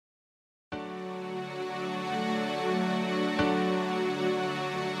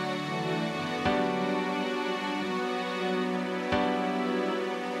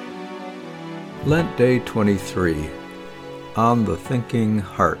Lent Day 23, On the Thinking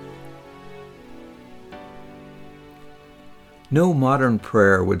Heart. No modern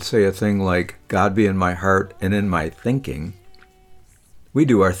prayer would say a thing like, God be in my heart and in my thinking. We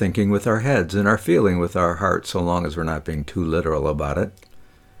do our thinking with our heads and our feeling with our heart, so long as we're not being too literal about it.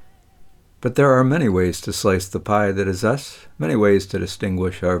 But there are many ways to slice the pie that is us, many ways to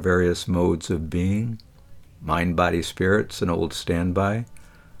distinguish our various modes of being. Mind, body, spirit's an old standby.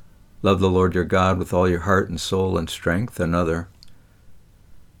 Love the Lord your God with all your heart and soul and strength, another.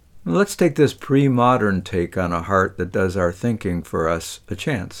 Let's take this pre-modern take on a heart that does our thinking for us a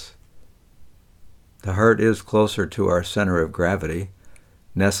chance. The heart is closer to our center of gravity,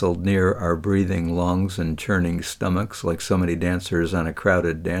 nestled near our breathing lungs and churning stomachs like so many dancers on a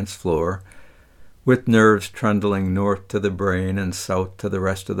crowded dance floor, with nerves trundling north to the brain and south to the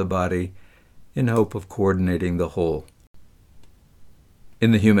rest of the body in hope of coordinating the whole.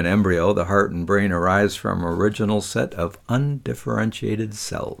 In the human embryo, the heart and brain arise from an original set of undifferentiated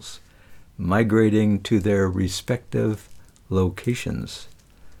cells, migrating to their respective locations.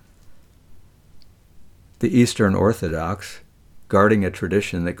 The Eastern Orthodox, guarding a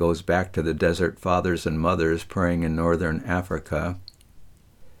tradition that goes back to the desert fathers and mothers praying in northern Africa,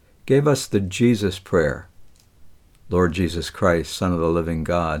 gave us the Jesus prayer. Lord Jesus Christ, Son of the living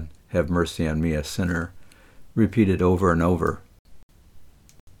God, have mercy on me, a sinner, repeated over and over.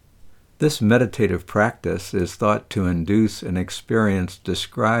 This meditative practice is thought to induce an experience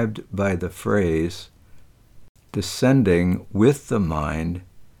described by the phrase, descending with the mind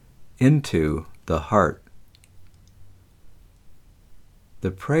into the heart. The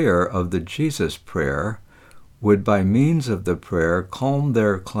prayer of the Jesus prayer would, by means of the prayer, calm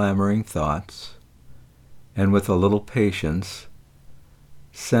their clamoring thoughts, and with a little patience,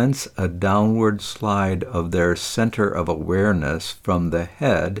 sense a downward slide of their center of awareness from the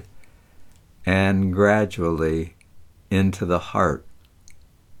head and gradually into the heart.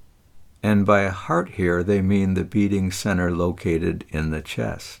 And by heart here, they mean the beating center located in the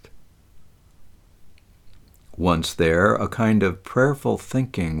chest. Once there, a kind of prayerful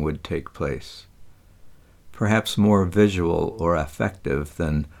thinking would take place, perhaps more visual or affective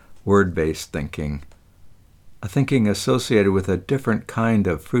than word-based thinking, a thinking associated with a different kind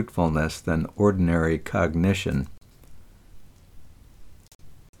of fruitfulness than ordinary cognition.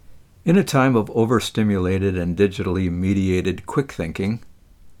 In a time of overstimulated and digitally mediated quick thinking,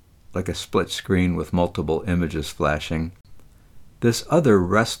 like a split screen with multiple images flashing, this other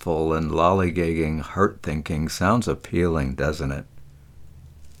restful and lollygagging heart thinking sounds appealing, doesn't it?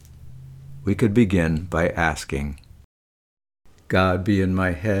 We could begin by asking, God be in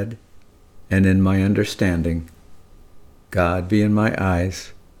my head and in my understanding. God be in my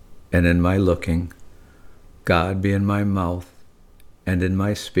eyes and in my looking. God be in my mouth and in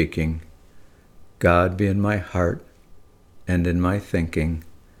my speaking. God be in my heart and in my thinking.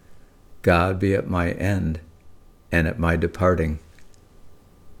 God be at my end and at my departing.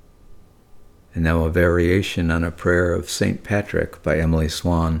 And now a variation on a prayer of St. Patrick by Emily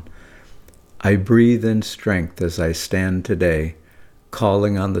Swan. I breathe in strength as I stand today,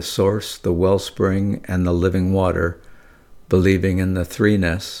 calling on the source, the wellspring, and the living water, believing in the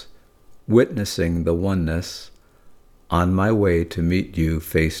threeness, witnessing the oneness, on my way to meet you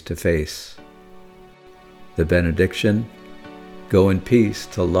face to face. The benediction, go in peace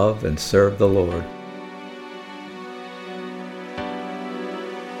to love and serve the Lord.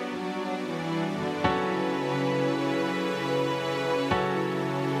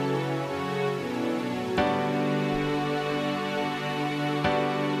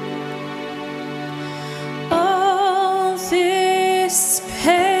 All this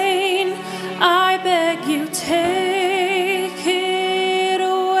pain, I beg you take.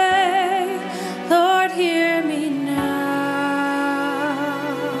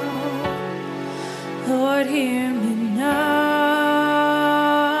 Lord, hear